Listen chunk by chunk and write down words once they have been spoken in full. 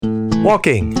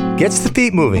Walking gets the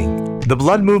feet moving, the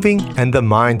blood moving, and the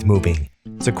mind moving.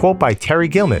 It's a quote by Terry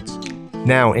Gilmans.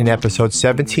 Now, in episode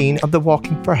 17 of the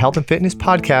Walking for Health and Fitness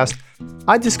podcast,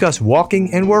 I discuss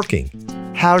walking and working,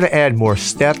 how to add more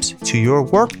steps to your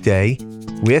workday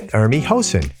with Urmi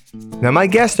Hossain. Now, my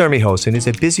guest, Urmi Hossain, is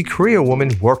a busy career woman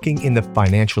working in the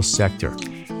financial sector.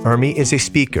 Urmi is a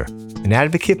speaker, an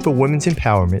advocate for women's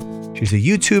empowerment. She's a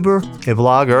YouTuber, a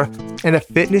blogger, and a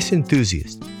fitness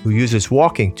enthusiast who uses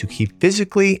walking to keep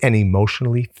physically and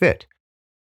emotionally fit.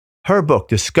 Her book,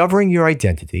 Discovering Your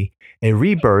Identity, A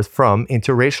Rebirth from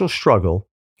Interracial Struggle,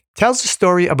 tells the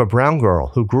story of a brown girl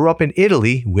who grew up in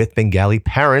Italy with Bengali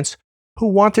parents who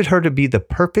wanted her to be the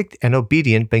perfect and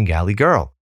obedient Bengali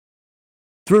girl.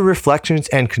 Through reflections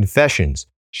and confessions,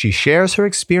 she shares her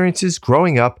experiences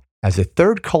growing up as a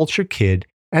third culture kid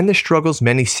and the struggles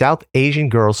many South Asian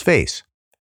girls face.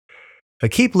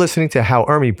 Keep listening to how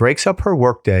Urmi breaks up her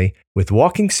workday with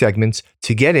walking segments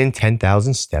to get in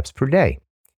 10,000 steps per day.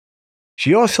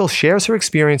 She also shares her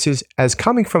experiences as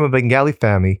coming from a Bengali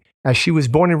family, as she was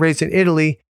born and raised in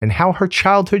Italy, and how her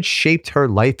childhood shaped her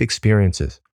life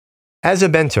experiences. As a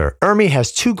mentor, Urmi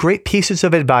has 2 great pieces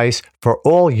of advice for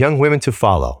all young women to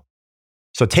follow.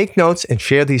 So take notes and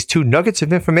share these 2 nuggets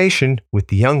of information with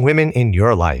the young women in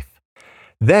your life.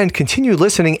 Then continue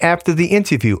listening after the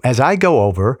interview as I go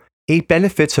over 8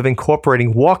 benefits of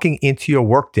incorporating walking into your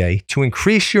workday to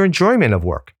increase your enjoyment of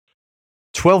work,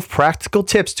 12 practical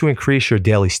tips to increase your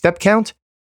daily step count,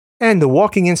 and the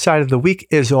walking inside of the week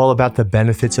is all about the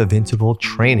benefits of interval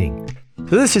training.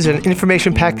 So this is an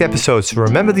information-packed episode, so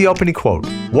remember the opening quote: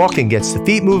 walking gets the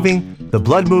feet moving, the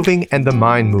blood moving, and the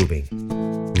mind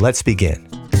moving. Let's begin.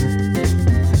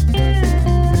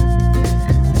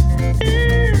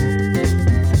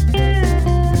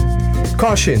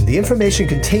 Caution, the information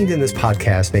contained in this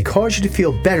podcast may cause you to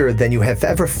feel better than you have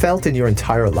ever felt in your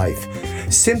entire life.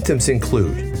 Symptoms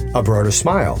include a broader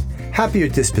smile, happier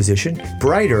disposition,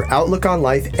 brighter outlook on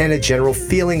life, and a general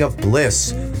feeling of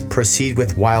bliss. Proceed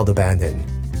with wild abandon.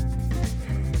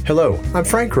 Hello, I'm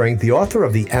Frank Ring, the author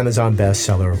of the Amazon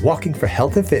bestseller, Walking for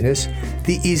Health and Fitness,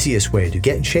 the easiest way to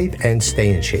get in shape and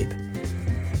stay in shape.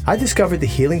 I discovered the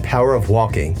healing power of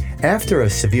walking after a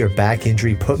severe back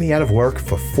injury put me out of work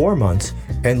for 4 months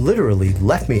and literally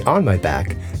left me on my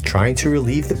back trying to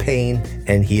relieve the pain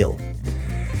and heal.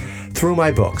 Through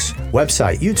my books,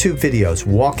 website, YouTube videos,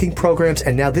 walking programs,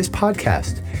 and now this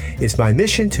podcast, it's my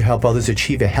mission to help others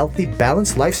achieve a healthy,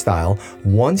 balanced lifestyle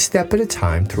one step at a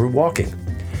time through walking.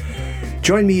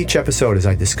 Join me each episode as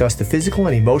I discuss the physical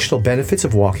and emotional benefits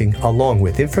of walking, along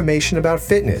with information about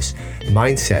fitness,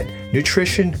 mindset,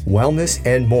 nutrition, wellness,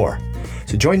 and more.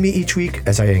 So join me each week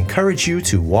as I encourage you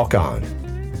to walk on.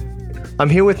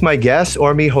 I'm here with my guest,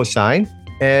 Urmi Hossain,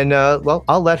 and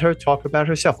I'll let her talk about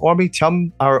herself. Urmi, tell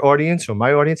our audience, or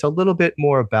my audience, a little bit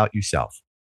more about yourself.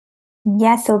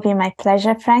 Yes, it'll be my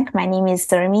pleasure, Frank. My name is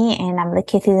Urmi, and I'm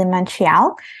located in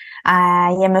Montreal.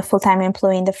 I am a full-time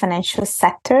employee in the financial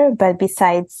sector, but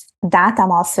besides that,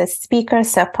 I'm also a speaker,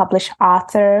 self-published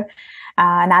author,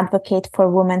 an advocate for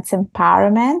women's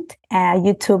empowerment, a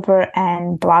YouTuber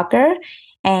and blogger.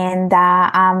 And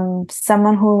I'm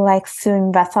someone who likes to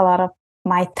invest a lot of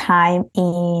my time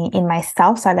in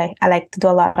myself. So I like to do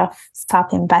a lot of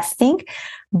self-investing,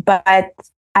 but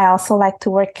I also like to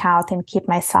work out and keep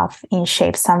myself in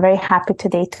shape. So I'm very happy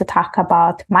today to talk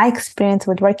about my experience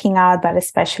with working out, but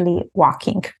especially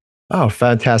walking. Oh,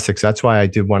 fantastic. So that's why I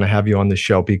did want to have you on the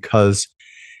show, because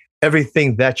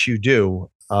everything that you do,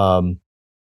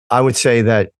 I would say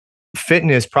that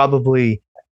fitness probably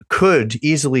could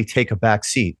easily take a back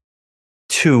seat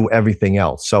to everything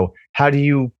else. So how do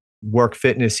you work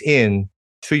fitness in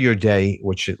to your day,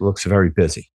 which it looks very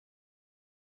busy?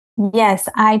 Yes,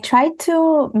 I try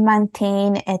to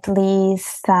maintain at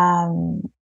least, I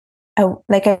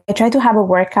try to have a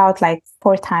workout like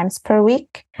 4 times per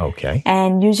week. Okay.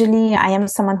 And usually I am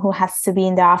someone who has to be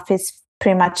in the office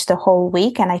pretty much the whole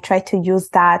week. And I try to use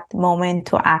that moment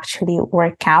to actually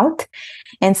work out.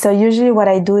 And so usually what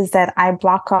I do is that I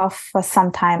block off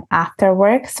some time after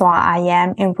work. So I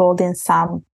am enrolled in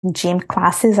some gym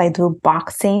classes. I do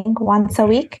boxing once a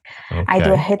week. Okay. I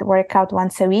do a HIIT workout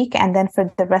once a week. And then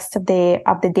for the rest of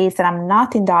the days that I'm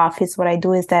not in the office, what I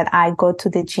do is that I go to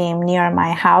the gym near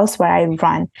my house where I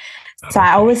run. So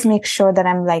I always make sure that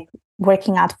I'm like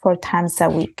working out 4 times a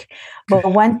week.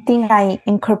 But one thing I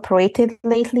incorporated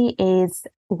lately is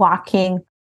walking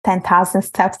 10,000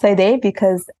 steps a day,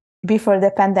 because before the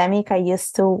pandemic, I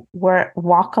used to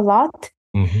walk a lot.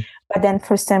 Mm-hmm. But then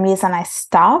for some reason I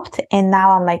stopped, and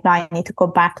now I'm like, no, I need to go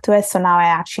back to it. So now I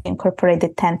actually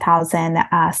incorporated 10,000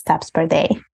 steps per day.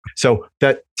 So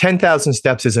that 10,000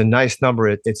 steps is a nice number.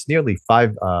 It's nearly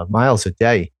 5 miles a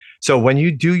day. So when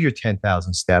you do your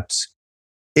 10,000 steps,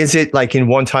 is it like in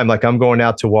one time, like I'm going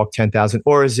out to walk 10,000,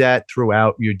 or is that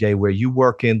throughout your day where you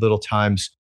work in little times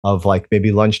of like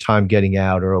maybe lunchtime, getting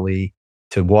out early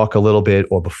to walk a little bit,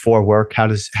 or before work?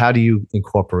 How do you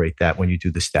incorporate that when you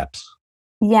do the steps?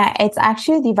 Yeah, it's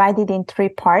actually divided in three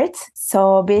parts.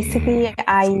 So basically,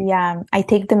 I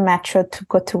take the metro to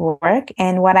go to work,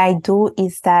 and what I do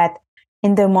is that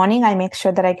in the morning I make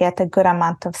sure that I get a good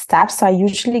amount of steps. So I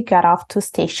usually get off two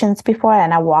stations before,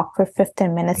 and I walk for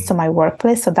 15 minutes to my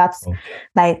workplace. So that's Okay.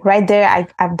 like right there.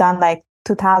 I've done like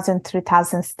 2,000,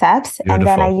 3,000 steps, and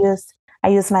then Beautiful. I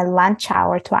use my lunch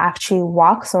hour to actually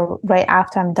walk. So right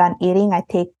after I'm done eating, I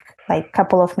take like a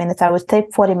couple of minutes. I would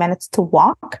take 40 minutes to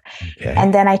walk, Okay.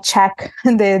 and then I check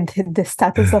the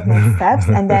status of my steps.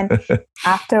 And then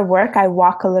after work, I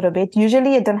walk a little bit.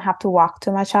 Usually, I don't have to walk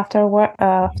too much after work.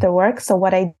 After work, so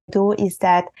what I do is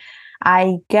that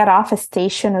I get off a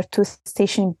station or two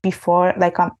station before,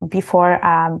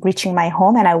 reaching my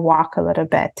home, and I walk a little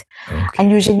bit. And Okay.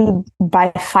 usually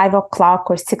by 5 o'clock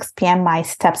or 6 p.m., my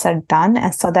steps are done,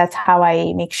 and so that's how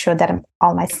I make sure that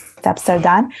all my steps are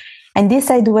done. And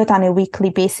this I do it on a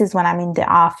weekly basis when I'm in the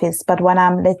office. But when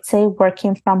I'm, let's say,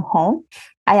 working from home,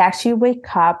 I actually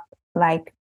wake up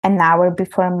like an hour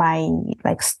before my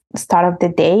start of the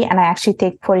day, and I actually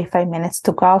take 45 minutes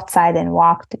to go outside and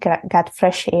walk to get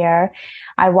fresh air.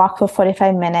 I walk for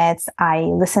 45 minutes, I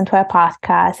listen to a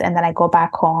podcast, and then I go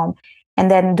back home.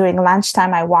 And then during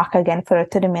lunchtime, I walk again for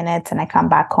 30 minutes and I come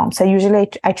back home. So usually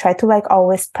I try to like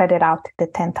always spread it out, the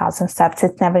 10,000 steps.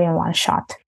 It's never in one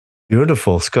shot.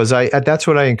 Beautiful. Because that's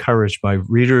what I encourage my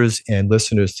readers and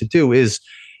listeners to do is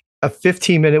a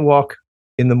 15-minute walk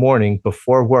in the morning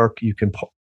before work.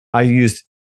 I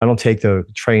don't take the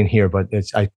train here, but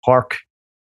I park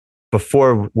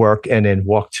before work and then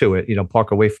walk to it, park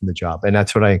away from the job. And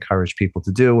that's what I encourage people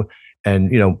to do.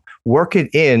 And, work it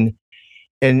in.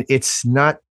 And it's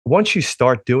not, once you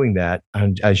start doing that,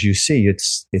 and as you see,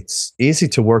 it's easy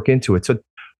to work into it. So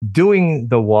doing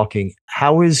the walking,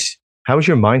 how is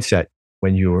your mindset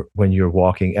when you're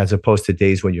walking as opposed to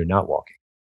days when you're not walking?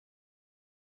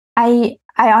 I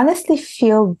honestly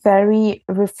feel very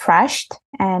refreshed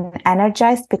and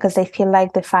energized because I feel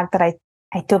like the fact that I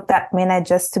took that minute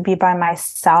just to be by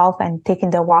myself and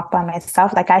taking the walk by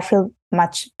myself, like I feel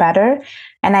much better.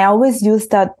 And I always use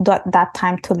that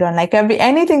time to learn. Like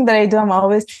anything that I do, I'm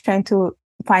always trying to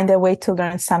find a way to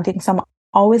learn something. So I'm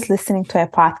always listening to a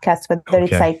podcast, whether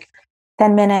it's Okay. like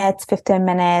 10 minutes, 15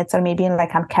 minutes, or maybe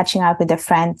like I'm catching up with a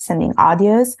friend sending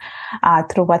audios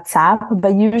through WhatsApp.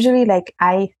 But usually like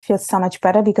I feel so much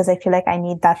better because I feel like I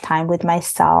need that time with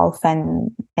myself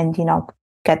and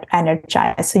get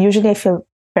energized. So usually I feel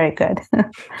very good.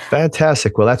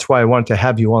 Fantastic. Well, that's why I wanted to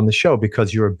have you on the show,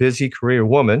 because you're a busy career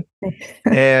woman.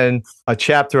 And a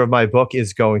chapter of my book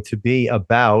is going to be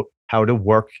about how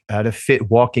to fit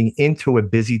walking into a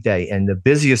busy day. And the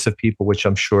busiest of people, which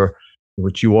I'm sure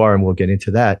which you are, and we'll get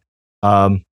into that,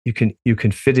 you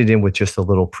can fit it in with just a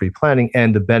little pre-planning,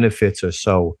 and the benefits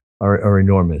are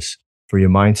enormous for your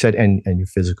mindset and your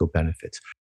physical benefits.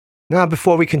 Now,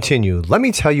 before we continue, let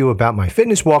me tell you about my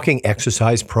fitness walking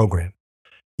exercise program.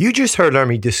 You just heard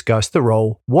Urmi discuss the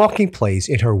role walking plays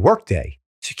in her workday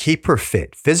to keep her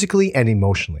fit physically and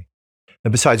emotionally.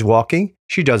 And besides walking,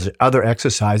 she does other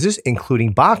exercises,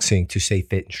 including boxing, to stay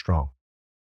fit and strong.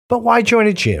 But why join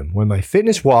a gym when my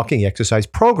fitness walking exercise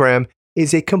program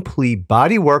is a complete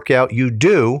body workout you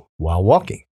do while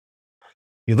walking?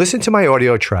 You listen to my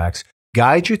audio tracks,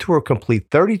 guide you through a complete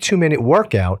 32-minute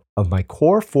workout of my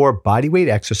core 4 bodyweight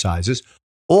exercises,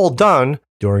 all done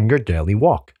during your daily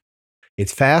walk.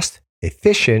 It's fast,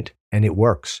 efficient, and it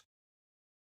works.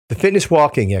 The fitness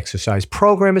walking exercise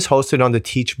program is hosted on the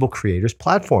Teachable Creators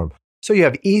platform, so you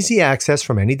have easy access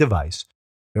from any device.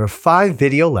 There are 5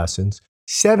 video lessons,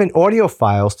 7 audio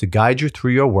files to guide you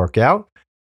through your workout.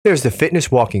 There's the fitness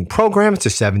walking program. It's a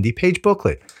 70-page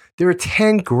booklet. There are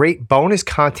 10 great bonus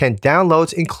content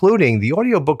downloads, including the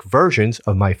audiobook versions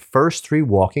of my first 3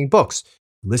 walking books.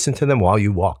 Listen to them while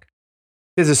you walk.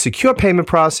 There's a secure payment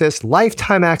process,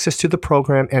 lifetime access to the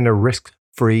program, and a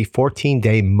risk-free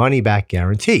 14-day money-back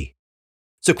guarantee.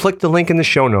 So click the link in the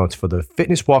show notes for the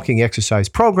fitness walking exercise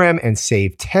program and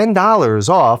save $10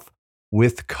 off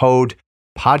with code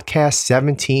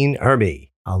podcast17 Urmi.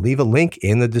 I'll leave a link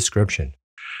in the description.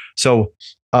 So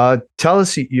tell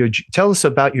us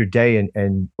about your day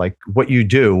and like what you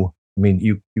do. I mean,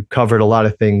 you covered a lot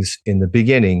of things in the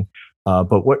beginning,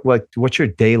 but what's your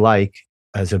day like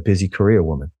as a busy career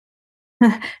woman?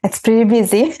 It's pretty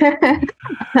busy.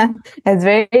 It's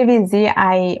very busy.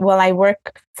 I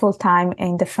work full time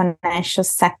in the financial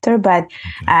sector, but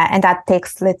Okay. and that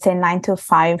takes, let's say, 9 to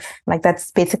 5. Like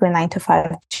that's basically 9 to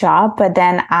 5 job. But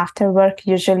then after work,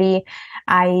 usually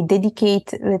I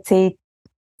dedicate, let's say,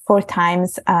 4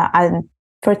 times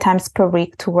 4 times per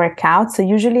week to work out. So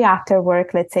usually after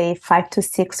work, let's say 5 to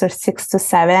 6 or 6 to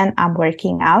 7, I'm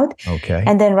working out. Okay.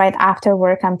 And then right after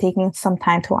work, I'm taking some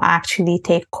time to actually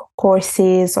take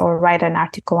courses or write an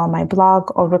article on my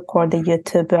blog or record a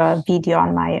YouTube video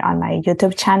on my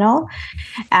YouTube channel.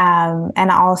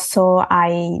 And also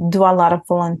I do a lot of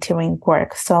volunteering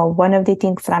work. So one of the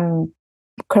things that I'm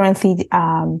currently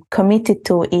committed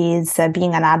to is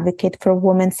being an advocate for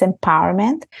women's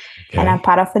empowerment. Okay. And I'm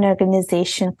part of an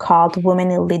organization called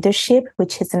Women in Leadership,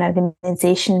 which is an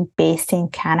organization based in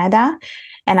Canada.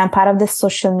 And I'm part of the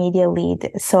social media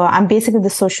lead. So I'm basically the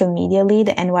social media lead.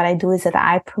 And what I do is that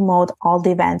I promote all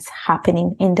the events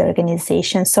happening in the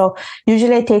organization. So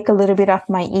usually I take a little bit of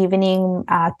my evening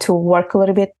to work a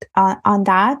little bit on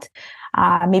that,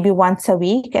 maybe once a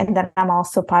week. And then I'm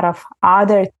also part of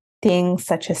other things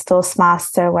such as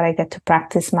Toastmaster, where I get to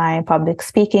practice my public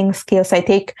speaking skills.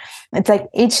 It's like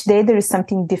each day there is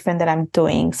something different that I'm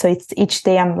doing. So it's each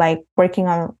day I'm like working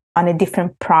on a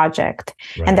different project.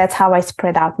 Right. And that's how I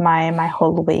spread out my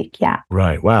whole week. Yeah.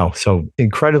 Right. Wow. So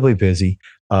incredibly busy.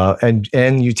 And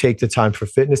you take the time for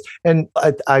fitness. And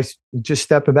I just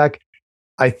stepping back,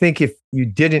 I think if you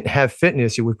didn't have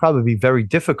fitness, it would probably be very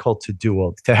difficult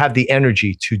to have the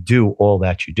energy to do all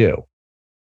that you do.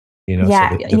 Yeah,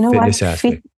 so the you know what? fitness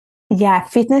aspect.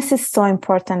 Fitness is so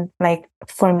important, like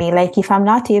for me. Like if I'm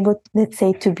not able, let's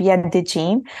say, to be at the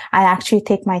gym, I actually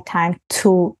take my time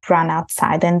to run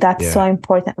outside. And that's so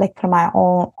important, like for my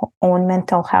own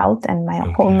mental health and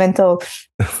my own mental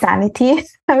sanity,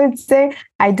 I would say.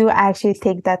 I do actually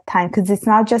take that time because it's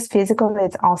not just physical,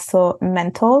 it's also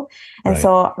mental. And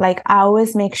so like I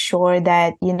always make sure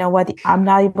that, you know what, I'm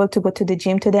not able to go to the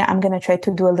gym today. I'm going to try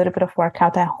to do a little bit of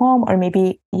workout at home, or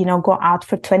maybe, go out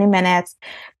for 20 minutes,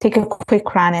 take a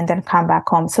quick run and then come back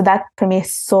home. So that for me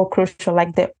is so crucial.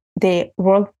 Like the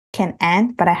world can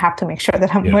end, but I have to make sure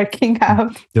that I'm working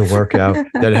out. The workout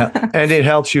and it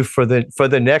helps you for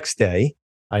the next day.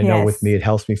 I know with me, it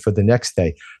helps me for the next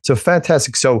day. So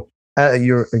fantastic. So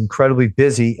you're incredibly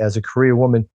busy as a career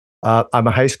woman. I'm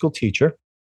a high school teacher.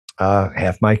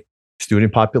 Half my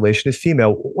student population is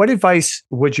female. What advice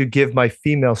would you give my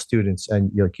female students?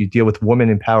 And you deal with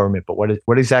women empowerment, but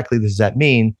what exactly does that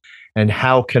mean? And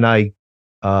how can I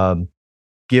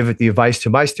give the advice to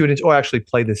my students, or actually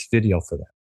play this video for them?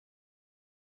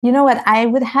 You know what? I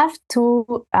would have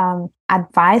two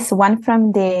advice, one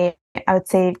from the, I would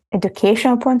say,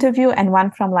 educational point of view, and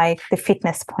one from like the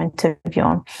fitness point of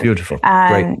view. Beautiful.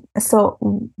 Great. So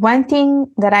one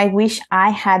thing that I wish I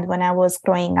had when I was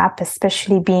growing up,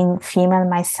 especially being female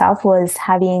myself, was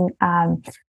having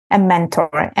a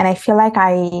mentor. And I feel like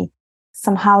I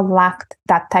somehow lacked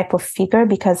that type of figure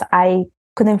because I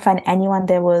couldn't find anyone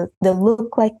that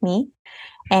looked like me.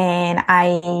 And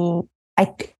I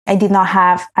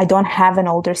don't have an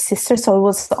older sister. So it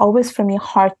was always for me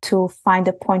hard to find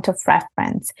a point of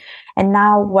reference. And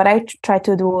now what I try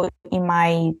to do in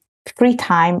my free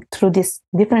time through this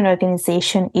different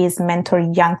organization is mentor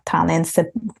young talents,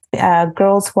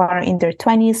 girls who are in their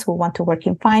 20s, who want to work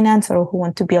in finance or who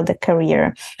want to build a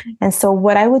career. And so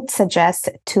what I would suggest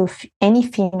to any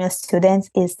female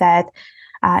students is that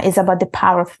is about the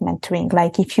power of mentoring.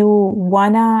 Like if you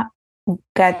wanna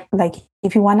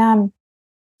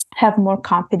have more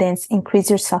confidence, increase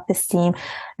your self-esteem,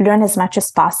 learn as much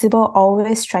as possible,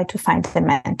 always try to find a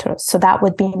mentor. So that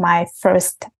would be my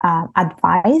first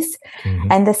advice.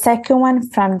 Mm-hmm. And the second one,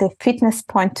 from the fitness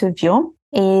point of view,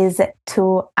 is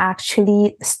to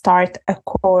actually start a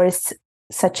course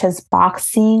such as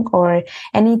boxing or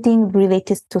anything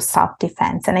related to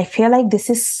self-defense. And I feel like this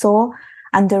is so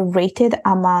underrated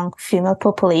among female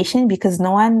population because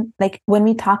no one, like when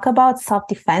we talk about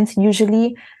self-defense,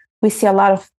 usually we see a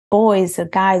lot of boys or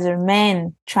guys or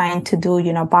men trying to do,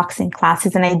 boxing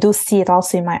classes. And I do see it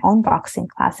also in my own boxing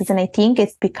classes. And I think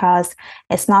it's because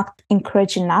it's not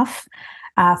encouraged enough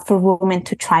for women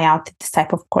to try out this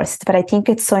type of courses. But I think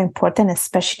it's so important,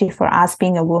 especially for us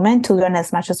being a woman, to learn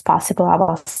as much as possible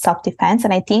about self-defense.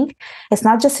 And I think it's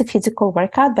not just a physical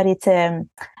workout, but it's a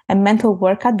mental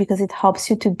workout because it helps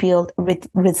you to build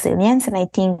resilience. And I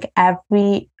think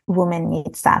every woman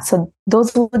needs that. So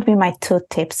those would be my two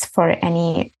tips for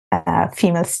any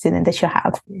female student that you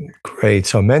have. Great.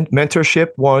 So mentorship,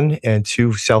 1, and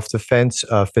 2, self-defense,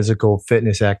 physical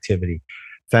fitness activity.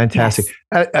 Fantastic.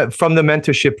 From the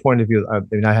mentorship point of view, I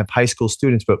mean, I have high school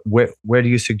students, but where do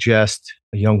you suggest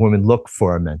a young woman look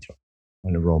for a mentor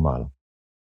and a role model?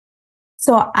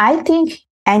 So I think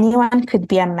anyone could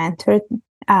be a mentor.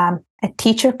 A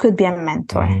teacher could be a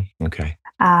mentor. Mm-hmm. Okay.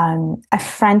 A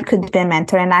friend could be a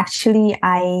mentor. And actually,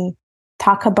 I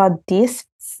talk about this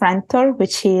friendtor,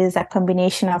 which is a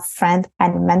combination of friend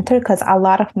and mentor, because a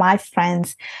lot of my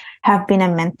friends have been a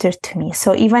mentor to me.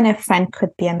 So even a friend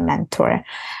could be a mentor.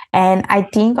 And I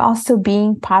think also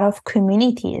being part of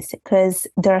communities, because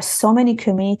there are so many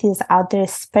communities out there,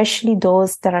 especially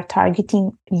those that are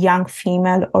targeting young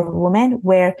female or women,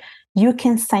 where you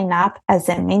can sign up as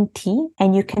a mentee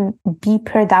and you can be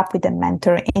paired up with a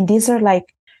mentor. And these are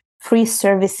like free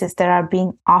services that are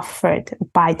being offered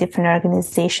by different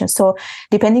organizations. So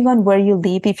depending on where you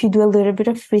live, if you do a little bit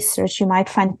of research, you might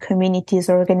find communities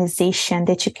or organizations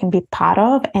that you can be part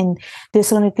of. And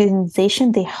this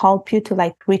organization, they help you to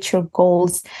like reach your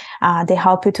goals. They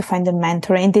help you to find a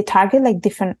mentor, and they target like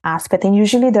different aspects. And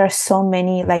usually there are so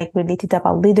many like related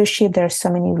about leadership. There are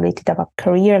so many related about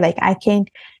career. Like I can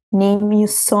name you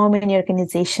so many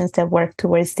organizations that work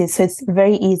towards this. So it's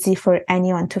very easy for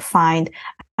anyone to find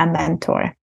a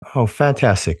mentor. Oh,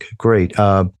 fantastic. Great.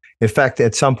 In fact,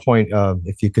 at some point,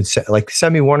 if you could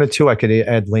send me one or two, I could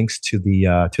add links to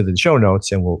the show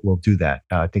notes, and we'll do that.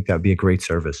 I think that would be a great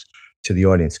service to the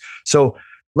audience. So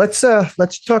let's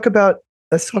talk about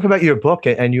your book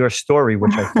and your story,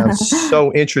 which I found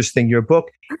so interesting. Your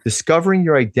book, Discovering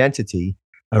Your Identity: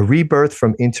 A Rebirth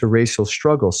from Interracial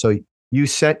Struggle. So you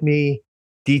sent me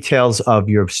details of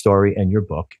your story and your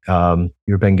book.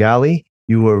 You're Bengali.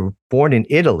 You were born in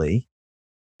Italy,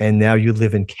 and now you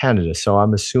live in Canada. So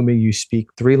I'm assuming you speak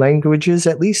 3 languages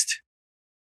at least?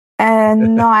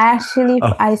 No, actually,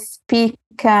 Oh. I speak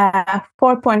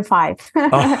 4.5.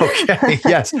 Oh, okay.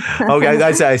 Yes. Okay.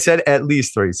 I said at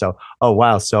least 3. So, oh,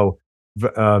 wow. So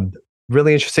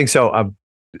really interesting. So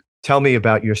tell me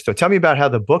about your story. Tell me about how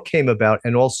the book came about.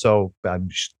 And also,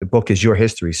 the book is your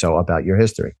history. So about your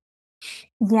history.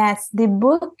 Yes, the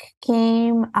book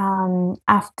came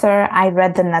after I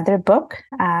read another book.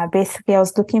 Basically, I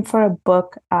was looking for a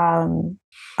book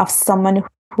of someone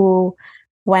who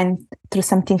went through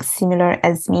something similar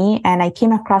as me. And I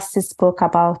came across this book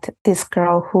about this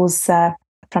girl who's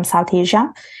from South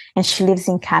Asia, and she lives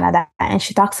in Canada. And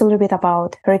she talks a little bit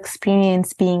about her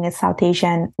experience being a South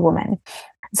Asian woman.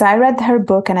 So I read her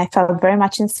book and I felt very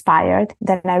much inspired.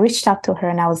 Then I reached out to her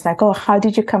and I was like, "Oh, how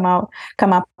did you come up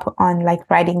on like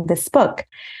writing this book?"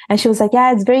 And she was like,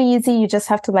 "Yeah, it's very easy. You just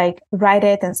have to like write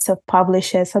it and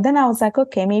self-publish it." So then I was like,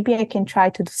 "Okay, maybe I can try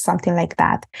to do something like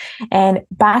that." And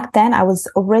back then I was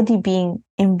already being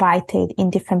invited in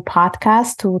different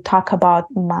podcasts to talk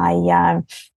about my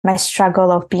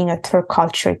struggle of being a third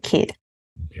culture kid.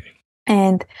 Okay.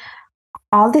 And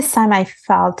all this time I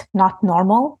felt not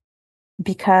normal,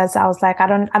 because I was like, I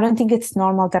don't think it's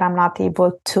normal that I'm not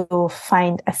able to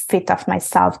find a fit of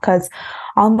myself. Because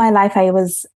all my life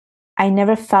I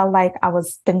never felt like I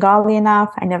was Bengali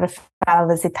enough. I never felt I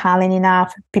was Italian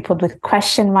enough. People would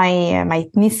question my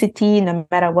ethnicity, no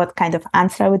matter what kind of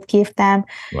answer I would give them.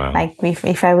 Wow. Like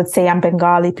if I would say I'm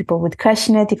Bengali, people would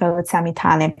question it. If I would say I'm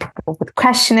Italian, people would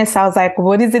question it. So I was like,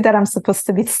 what is it that I'm supposed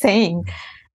to be saying?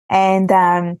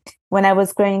 And when I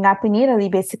was growing up in Italy,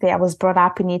 basically, I was brought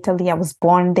up in Italy. I was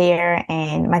born there,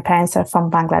 and my parents are from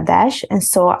Bangladesh. And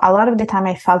so a lot of the time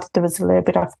I felt there was a little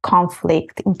bit of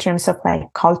conflict in terms of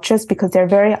like cultures, because they're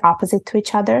very opposite to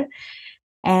each other.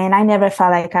 And I never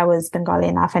felt like I was Bengali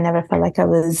enough. I never felt like I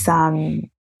was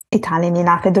Italian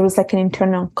enough. And there was like an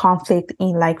internal conflict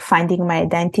in like finding my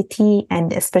identity.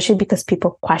 And especially because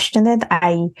people questioned it,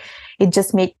 it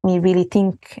just made me really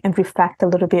think and reflect a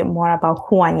little bit more about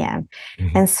who I am.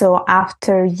 Mm-hmm. And so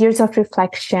after years of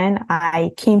reflection,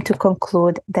 I came to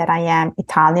conclude that I am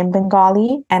Italian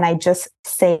Bengali. And I just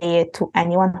say it to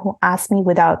anyone who asks me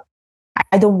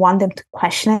I don't want them to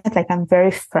question it. Like I'm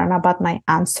very firm about my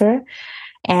answer.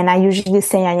 And I usually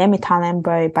say I am Italian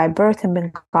by birth and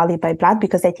Bengali by blood,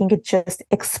 because I think it just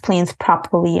explains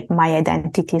properly my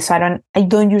identity. So I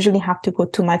don't usually have to go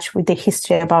too much with the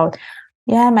history about,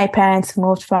 yeah, my parents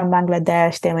moved from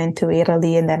Bangladesh, they went to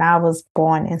Italy, and then I was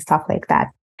born and stuff like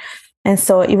that. And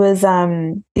so it was,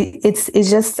 it's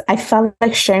just, I felt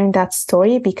like sharing that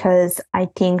story, because I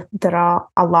think there are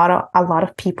a lot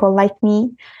of people like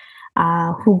me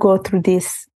who go through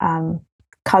this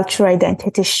cultural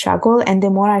identity struggle. And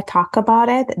the more I talk about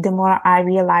it, the more I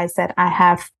realize that I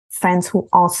have friends who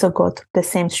also go through the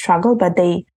same struggle, but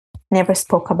they never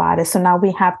spoke about it. So now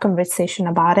we have conversation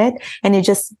about it, and it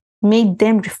just made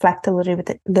them reflect a little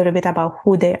bit about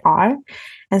who they are.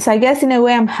 And so I guess in a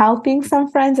way I'm helping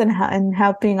some friends and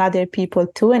helping other people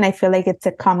too. And I feel like it's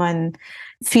a common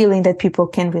feeling that people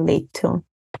can relate to.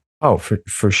 Oh,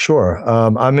 for sure.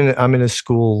 I'm in a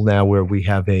school now where we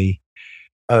have a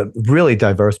really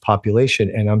diverse population,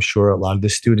 and I'm sure a lot of the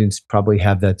students probably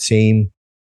have that same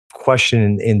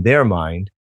question in their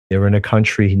mind. They're in a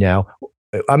country now.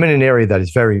 I'm in an area that is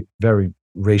very, very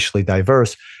racially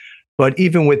diverse, but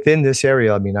even within this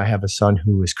area, I mean, I have a son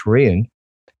who is Korean,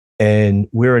 and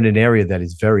we're in an area that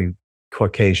is very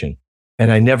Caucasian.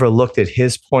 And I never looked at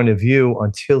his point of view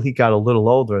until he got a little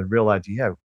older and realized,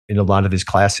 yeah, in a lot of his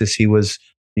classes, he was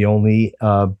the only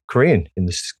Korean in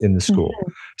the school.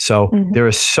 Mm-hmm. So Mm-hmm. there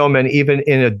are so many, even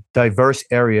in a diverse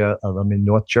area of I'm in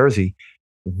North Jersey,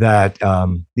 that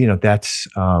that's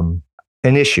an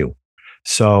issue.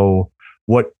 So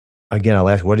what again? I'll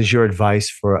ask, what is your advice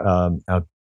for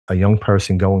a young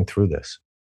person going through this?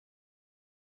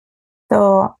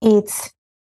 So it's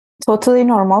totally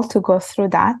normal to go through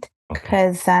that Okay.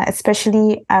 because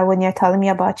especially when you're telling me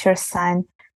about your son,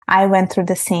 I went through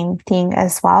the same thing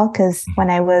as well. Because when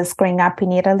I was growing up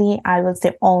in Italy, I was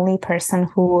the only person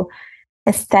who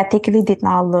aesthetically did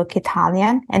not look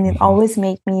Italian. And it always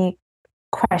made me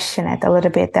question it a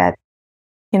little bit that,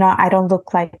 I don't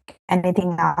look like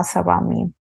anything else around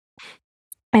me.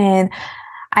 And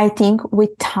I think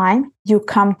with time, you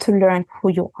come to learn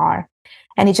who you are.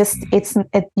 And you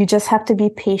just have to be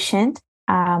patient.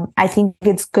 I think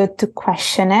it's good to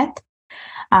question it.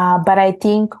 But I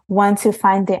think once you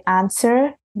find the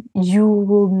answer, you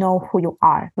will know who you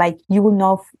are. Like you will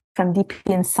know from deep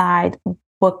inside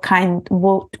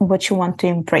what you want to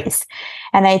embrace.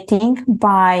 And I think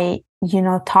by,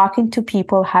 talking to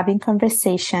people, having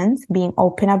conversations, being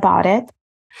open about it,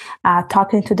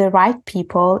 talking to the right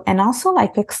people, and also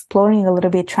like exploring a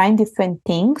little bit, trying different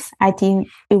things, I think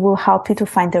it will help you to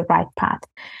find the right path.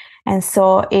 And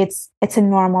so it's a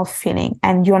normal feeling,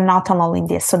 and you're not alone in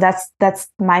this. So that's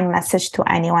my message to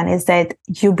anyone, is that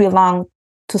you belong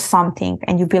to something,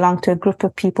 and you belong to a group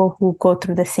of people who go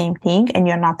through the same thing, and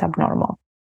you're not abnormal.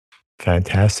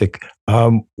 Fantastic.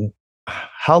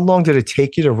 How long did it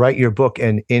take you to write your book?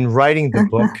 And in writing the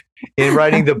book,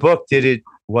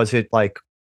 was it like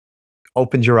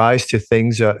opened your eyes to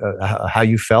things, how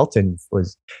you felt, and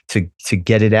was to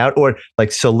get it out, or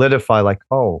like solidify, like,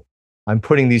 oh, I'm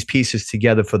putting these pieces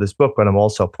together for this book, but I'm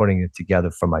also putting it together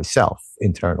for myself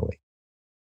internally?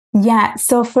 Yeah.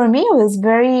 So for me, it was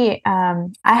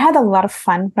I had a lot of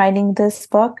fun writing this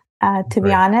book, to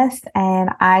be honest.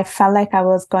 And I felt like I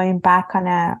was going back on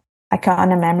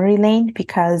a memory lane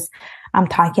because I'm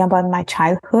talking about my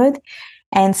childhood.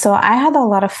 And so I had a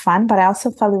lot of fun, but I also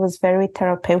felt it was very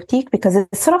therapeutic because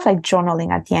it's sort of like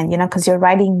journaling at the end, because you're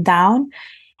writing down,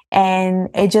 and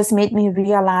it just made me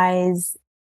realize,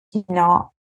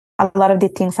 a lot of the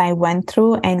things I went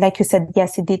through. And like you said,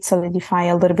 yes, it did solidify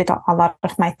a lot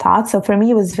of my thoughts. So for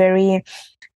me, it was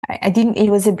it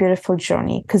was a beautiful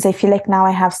journey because I feel like now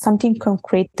I have something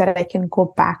concrete that I can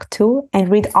go back to and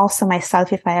read also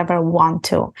myself if I ever want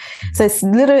to. Mm-hmm. So it's a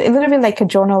little bit like a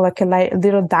journal, like a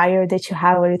little diary that you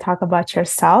have where you talk about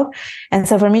yourself. And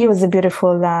so for me, it was a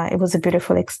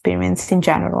beautiful experience in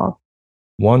general.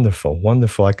 Wonderful,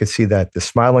 wonderful. I could see that, the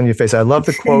smile on your face. I love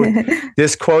the quote.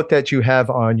 This quote that you have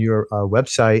on your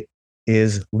website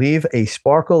is "Leave a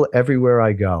sparkle everywhere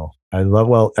I go."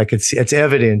 Well, I could see it's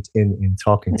evident in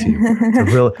talking to you.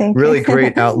 It's a really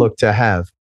great outlook to have.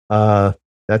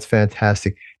 That's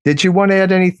fantastic. Did you want to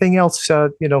add anything else?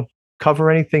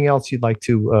 Cover anything else you'd like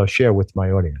to share with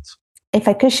my audience? If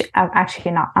I could,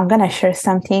 actually, no, I'm going to share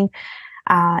something.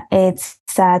 It's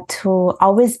to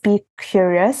always be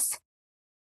curious.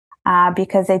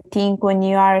 Because I think when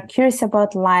you are curious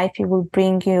about life, it will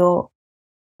bring you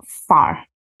far.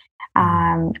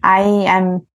 I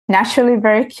am naturally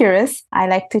very curious. I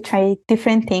like to try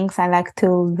different things. I like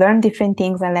to learn different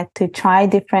things. I like to try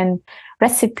different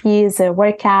recipes,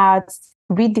 workouts,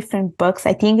 read different books.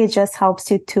 I think it just helps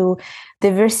you to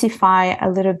diversify a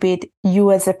little bit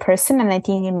you as a person, and I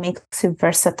think it makes you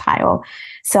versatile.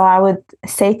 So I would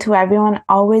say to everyone,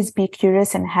 always be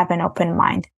curious and have an open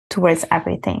mind towards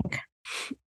everything.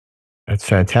 That's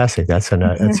fantastic. That's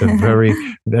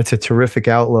a terrific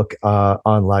outlook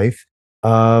on life.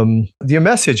 Your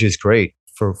message is great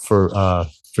for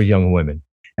young women.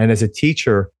 And as a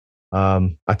teacher,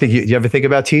 I think you ever think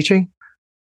about teaching?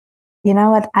 You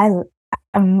know what?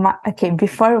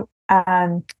 Before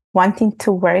wanting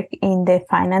to work in the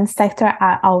finance sector,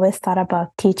 I always thought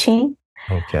about teaching.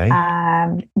 Okay.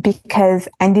 Because,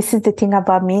 and this is the thing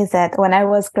about me, is that when I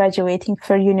was graduating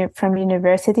from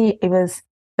university, it was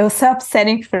it was so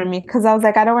upsetting for me because I was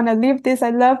like, I don't want to leave this.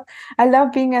 I love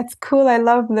being at school. I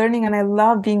love learning and I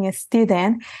love being a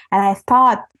student. And I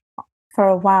thought for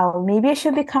a while, maybe I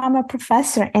should become a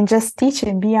professor and just teach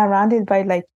and be around it by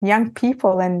like young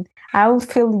people. And I will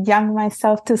feel young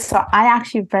myself too. So I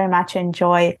actually very much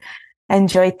enjoy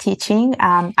teaching.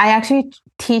 I actually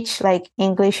teach like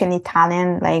English and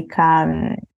Italian, like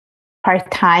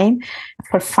part-time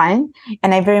for fun,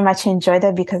 and I very much enjoy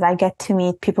that because I get to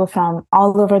meet people from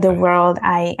all over the world.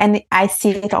 I see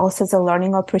it also as a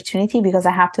learning opportunity because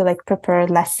I have to like prepare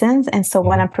lessons, and so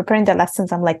when I'm preparing the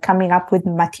lessons, I'm like coming up with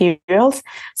materials.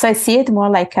 So I see it more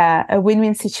like a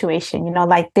win-win situation,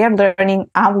 like they're learning,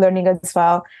 I'm learning as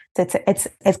well. So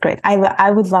it's great. I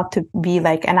would love to be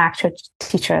like an actual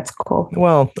teacher at school.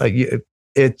 Well, well,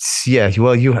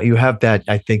 you have that,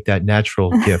 I think, that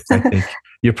natural gift. I think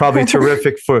you're probably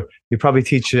terrific you probably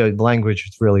teach language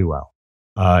really well.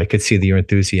 I could see your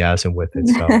enthusiasm with it.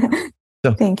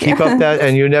 So Thank you. Keep up that,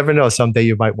 and you never know, someday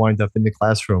you might wind up in the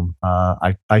classroom.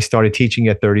 I started teaching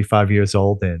at 35 years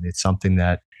old, and it's something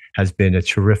that has been a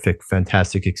terrific,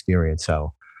 fantastic experience.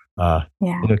 So,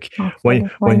 when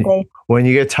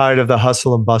you get tired of the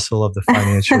hustle and bustle of the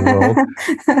financial world,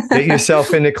 get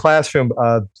yourself in the classroom.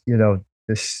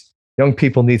 This young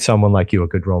people need someone like you, a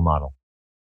good role model.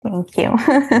 Thank you.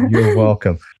 You're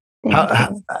welcome. Thank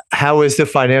you. How is the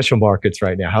financial markets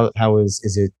right now? How is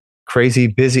it crazy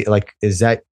busy? Like, is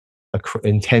that an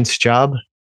intense job?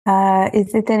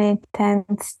 Is it an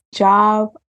intense job?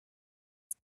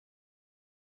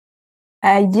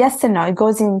 Yes and no. It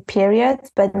goes in periods,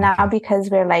 but now because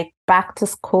we're like back to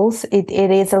schools, it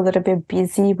is a little bit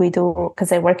busy. We do,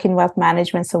 because I work in wealth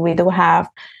management, so we do have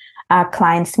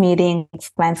clients meetings,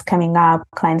 clients coming up,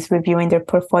 clients reviewing their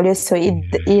portfolios. So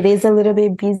it is a little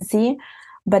bit busy,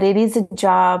 but it is a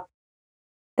job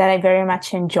that I very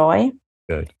much enjoy.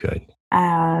 Good.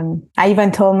 I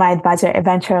even told my advisor,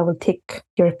 eventually I will take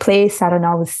your place. I don't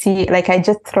know, we'll see. Like, I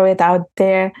just throw it out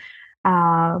there.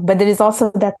 But there is also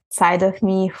that side of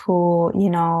me who,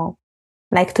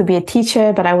 like to be a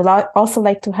teacher, but I would also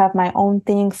like to have my own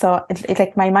thing. So it's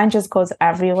like my mind just goes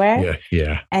everywhere.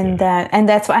 Yeah. And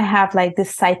that's why I have like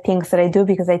these side things that I do,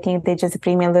 because I think they just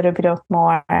bring me a little bit of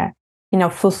more,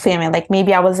 fulfillment. Like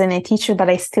maybe I wasn't a teacher, but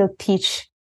I still teach,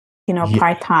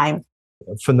 part-time.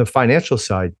 From the financial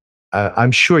side,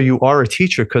 I'm sure you are a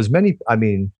teacher, because many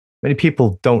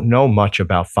people don't know much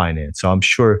about finance. So I'm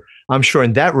sure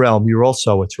in that realm, you're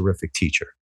also a terrific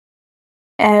teacher.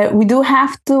 We do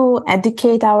have to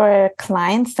educate our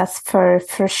clients, that's for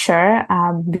sure,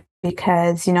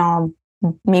 because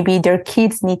maybe their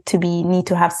kids need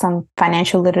to have some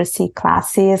financial literacy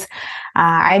classes.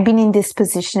 I've been in this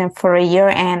position for a year,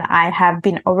 and I have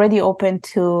been already open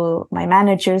to my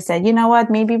managers that, you know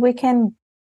what, maybe we can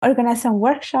organize some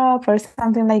workshop or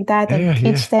something like that and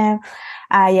teach them.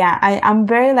 I'm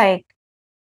very like,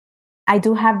 I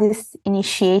do have this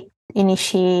initiative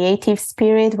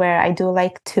spirit where I do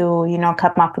like to,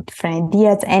 come up with different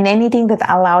ideas, and anything that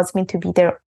allows me to be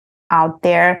out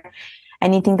there,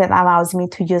 anything that allows me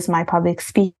to use my public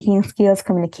speaking skills,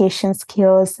 communication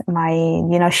skills, my,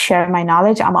 share my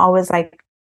knowledge. I'm always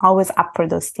up for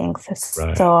those things.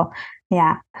 Right. So,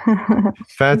 yeah.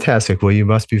 Fantastic. Well, you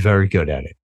must be very good at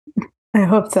it. I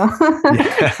hope so.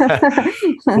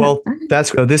 Well,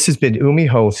 this has been Urmi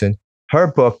Hossain. Her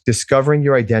book, Discovering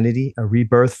Your Identity, A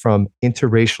Rebirth from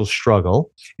Interracial Struggle,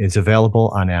 is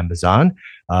available on Amazon.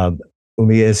 Urmi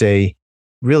is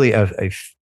really a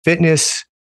fitness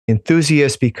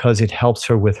enthusiast because it helps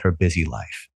her with her busy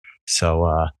life.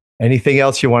 So anything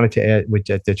else you wanted to add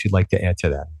that you'd like to add to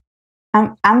that?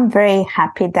 I'm very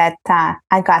happy that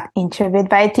I got interviewed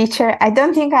by a teacher. I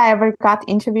don't think I ever got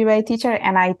interviewed by a teacher,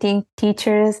 and I think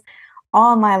teachers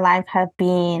all my life have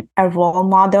been a role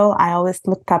model. I always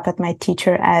looked up at my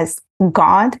teacher as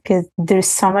God, because there's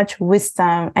so much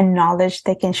wisdom and knowledge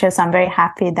they can share. So I'm very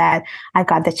happy that I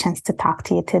got the chance to talk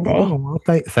to you today. Oh,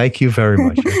 well, thank you very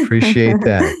much. I appreciate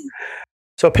that.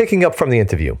 So picking up from the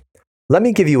interview, let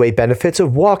me give you 8 benefits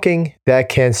of walking that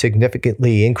can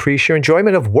significantly increase your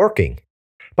enjoyment of working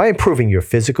by improving your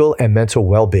physical and mental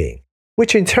well-being,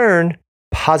 which in turn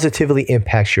positively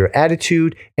impacts your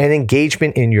attitude and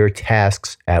engagement in your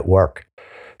tasks at work.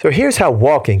 So here's how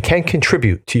walking can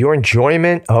contribute to your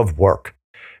enjoyment of work.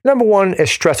 Number 1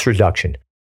 is stress reduction.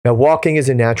 Now, walking is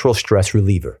a natural stress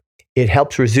reliever. It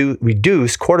helps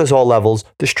reduce cortisol levels,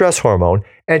 the stress hormone,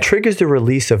 and triggers the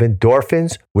release of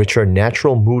endorphins, which are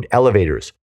natural mood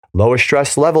elevators. Lower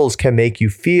stress levels can make you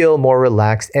feel more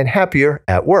relaxed and happier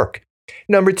at work.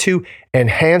 Number 2,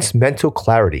 enhance mental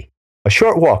clarity. A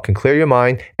short walk can clear your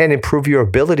mind and improve your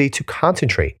ability to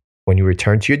concentrate. When you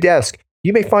return to your desk,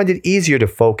 You may find it easier to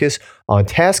focus on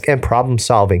task and problem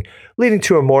solving, leading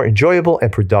to a more enjoyable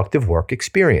and productive work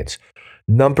experience.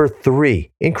 Number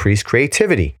 3, increase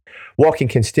creativity. Walking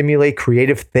can stimulate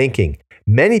creative thinking.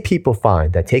 Many people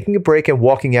find that taking a break and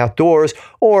walking outdoors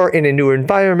or in a new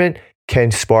environment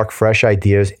can spark fresh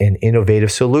ideas and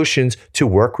innovative solutions to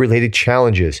work-related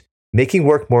challenges, making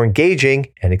work more engaging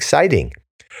and exciting.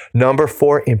 Number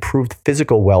 4, improved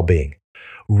physical well-being.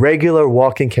 Regular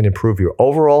walking can improve your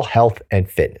overall health and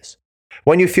fitness.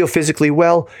 When you feel physically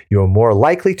well, you're more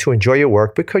likely to enjoy your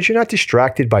work because you're not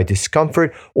distracted by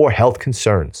discomfort or health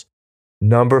concerns.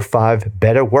 Number 5,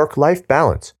 better work-life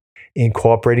balance.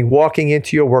 Incorporating walking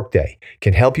into your workday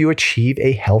can help you achieve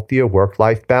a healthier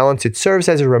work-life balance. It serves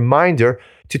as a reminder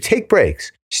to take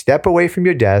breaks, step away from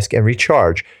your desk, and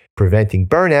recharge, preventing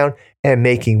burnout and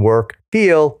making work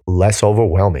feel less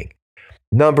overwhelming.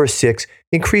 Number 6,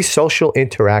 increase social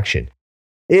interaction.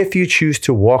 If you choose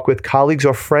to walk with colleagues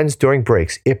or friends during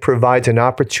breaks, it provides an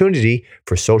opportunity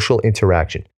for social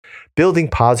interaction. Building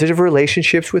positive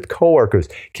relationships with coworkers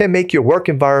can make your work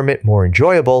environment more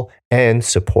enjoyable and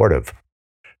supportive.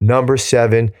 Number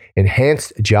 7,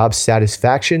 enhanced job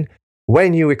satisfaction.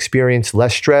 When you experience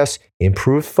less stress,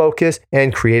 improved focus,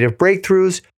 and creative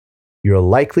breakthroughs, you're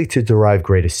likely to derive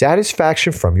greater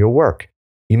satisfaction from your work.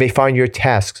 You may find your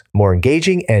tasks more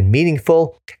engaging and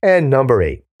meaningful. And number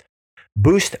 8,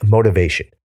 boost motivation.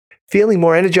 Feeling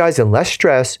more energized and less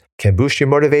stressed can boost your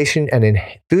motivation and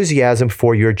enthusiasm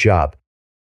for your job.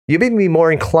 You may be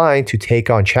more inclined to take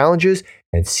on challenges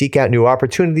and seek out new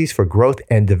opportunities for growth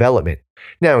and development.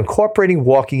 Now, incorporating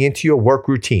walking into your work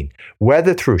routine,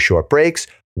 whether through short breaks,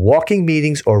 walking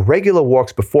meetings, or regular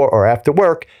walks before or after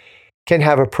work, can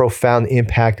have a profound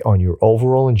impact on your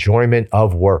overall enjoyment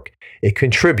of work. It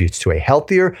contributes to a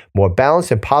healthier, more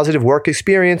balanced, and positive work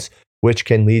experience, which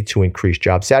can lead to increased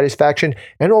job satisfaction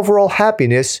and overall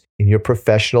happiness in your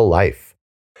professional life.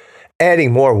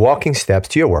 Adding more walking steps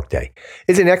to your workday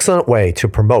is an excellent way to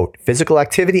promote physical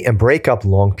activity and break up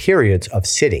long periods of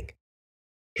sitting.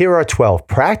 Here are 12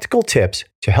 practical tips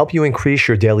to help you increase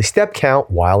your daily step count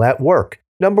while at work.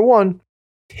 Number 1,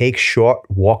 take short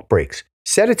walk breaks.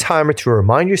 Set a timer to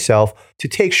remind yourself to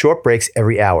take short breaks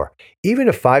every hour. Even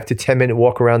a 5 to 10 minute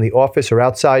walk around the office or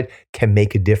outside can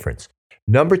make a difference.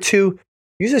 Number 2,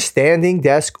 use a standing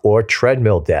desk or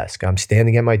treadmill desk. I'm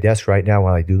standing at my desk right now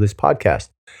while I do this podcast.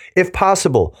 If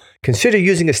possible, consider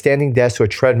using a standing desk or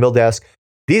treadmill desk.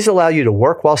 These allow you to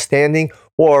work while standing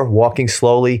or walking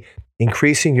slowly,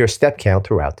 increasing your step count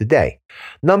throughout the day.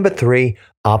 Number 3,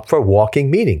 opt for walking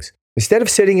meetings. Instead of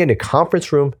sitting in a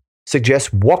conference room,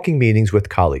 suggest walking meetings with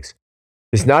colleagues.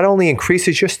 This not only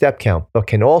increases your step count, but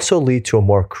can also lead to a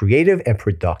more creative and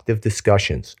productive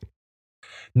discussions.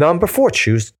 Number 4,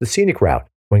 choose the scenic route.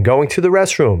 When going to the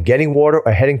restroom, getting water,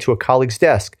 or heading to a colleague's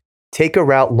desk, take a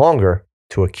route longer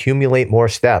to accumulate more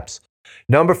steps.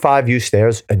 Number 5, use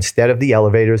stairs instead of the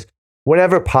elevators.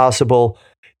 Whenever possible,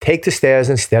 take the stairs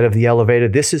instead of the elevator.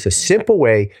 This is a simple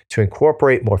way to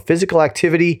incorporate more physical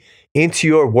activity into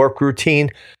your work routine.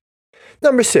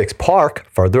 Number 6, park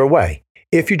further away.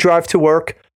 If you drive to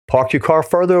work, park your car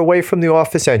further away from the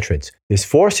office entrance. This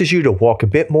forces you to walk a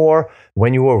bit more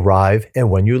when you arrive and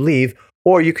when you leave,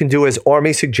 or you can do as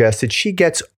Urmi suggested. She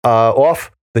gets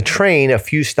off the train a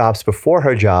few stops before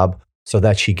her job so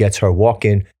that she gets her walk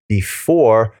in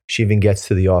before she even gets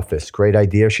to the office. Great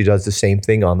idea. She does the same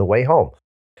thing on the way home.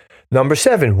 Number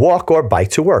 7, walk or bike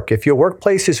to work. If your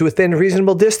workplace is within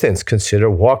reasonable distance, consider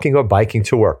walking or biking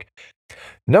to work.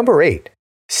 Number 8,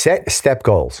 set step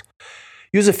goals.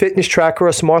 Use a fitness tracker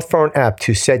or smartphone app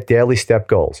to set daily step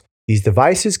goals. These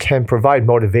devices can provide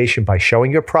motivation by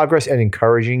showing your progress and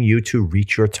encouraging you to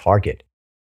reach your target.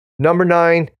 Number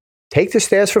 9, take the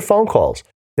stairs for phone calls.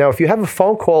 Now, if you have a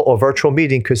phone call or virtual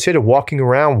meeting, consider walking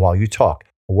around while you talk.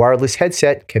 A wireless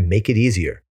headset can make it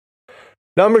easier.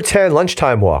 Number 10,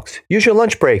 lunchtime walks. Use your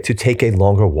lunch break to take a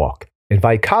longer walk.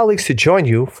 Invite colleagues to join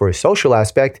you for a social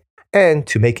aspect and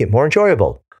to make it more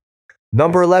enjoyable.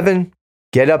 Number 11,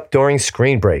 get up during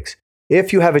screen breaks.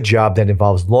 If you have a job that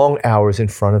involves long hours in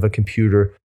front of a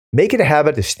computer, make it a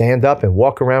habit to stand up and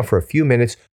walk around for a few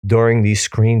minutes during these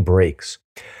screen breaks.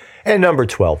 And number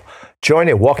 12, join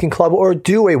a walking club or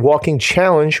do a walking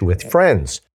challenge with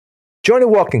friends. Join a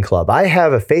walking club. I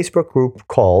have a Facebook group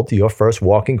called Your First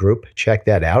Walking Group. Check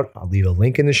that out. I'll leave a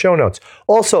link in the show notes.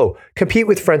 Also, compete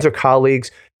with friends or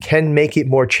colleagues can make it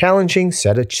more challenging.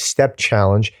 Set a step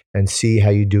challenge and see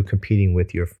how you do competing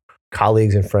with your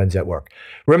colleagues and friends at work.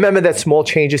 Remember that small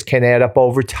changes can add up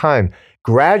over time.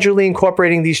 Gradually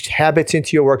incorporating these habits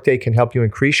into your workday can help you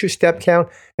increase your step count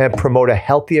and promote a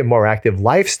healthier, more active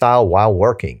lifestyle while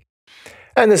working.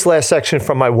 And this last section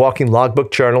from my walking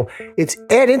logbook journal, it's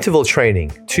add interval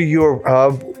training to your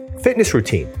fitness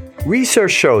routine.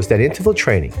 Research shows that interval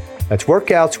training, that's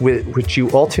workouts with which you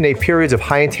alternate periods of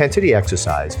high-intensity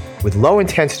exercise with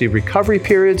low-intensity recovery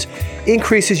periods,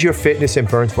 increases your fitness and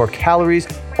burns more calories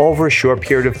over a short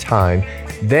period of time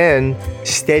than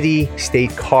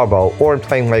steady-state carbo, or in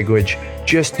plain language,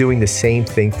 just doing the same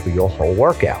thing for your whole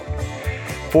workout.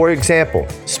 For example,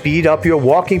 speed up your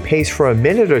walking pace for a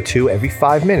minute or two every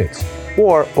 5 minutes,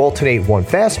 or alternate one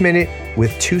fast minute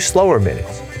with 2 slower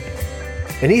minutes.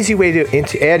 An easy way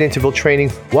to add interval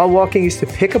training while walking is to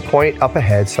pick a point up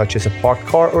ahead, such as a parked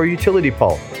car or a utility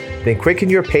pole. Then quicken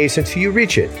your pace until you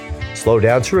reach it. Slow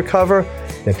down to recover,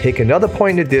 then pick another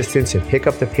point in the distance and pick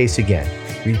up the pace again.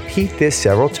 Repeat this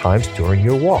several times during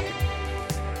your walk.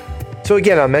 So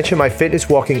again, I'll mention my fitness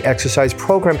walking exercise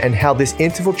program and how this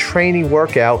interval training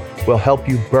workout will help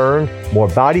you burn more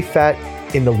body fat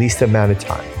in the least amount of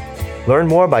time. Learn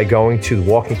more by going to the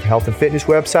Walking for Health and Fitness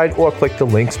website or click the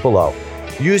links below.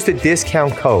 Use the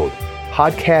discount code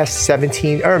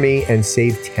podcast17Urmi and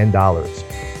save $10.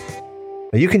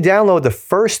 Now you can download the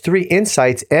first 3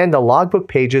 insights and the logbook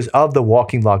pages of the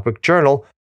Walking Logbook Journal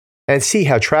and see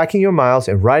how tracking your miles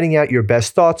and writing out your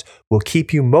best thoughts will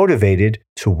keep you motivated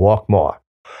to walk more.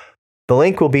 The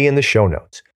link will be in the show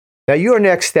notes. Now, your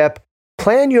next step,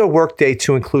 plan your workday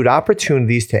to include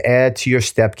opportunities to add to your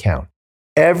step count.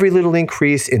 Every little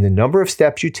increase in the number of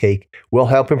steps you take will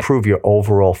help improve your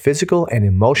overall physical and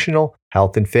emotional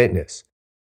health and fitness.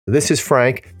 This is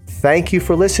Frank. Thank you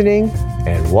for listening,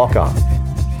 and walk on.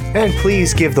 And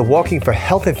please give the Walking for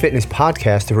Health and Fitness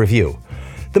podcast a review.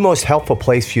 The most helpful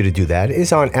place for you to do that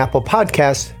is on Apple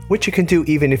Podcasts, which you can do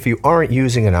even if you aren't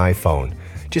using an iPhone.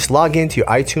 Just log into your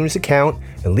iTunes account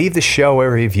and leave the show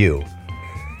a review.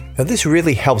 Now, this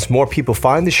really helps more people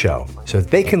find the show so that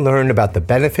they can learn about the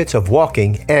benefits of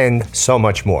walking and so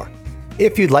much more.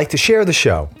 If you'd like to share the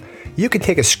show, you can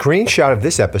take a screenshot of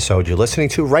this episode you're listening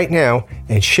to right now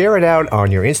and share it out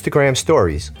on your Instagram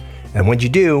stories. And when you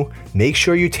do, make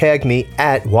sure you tag me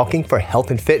at Walking for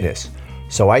Health and Fitness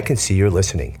so I can see you're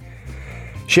listening.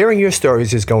 Sharing your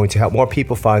stories is going to help more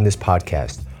people find this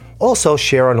podcast. Also,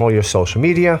 share on all your social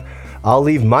media. I'll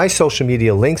leave my social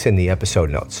media links in the episode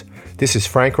notes. This is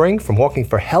Frank Ring from Walking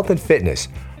for Health and Fitness.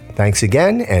 Thanks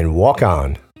again, and walk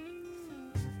on.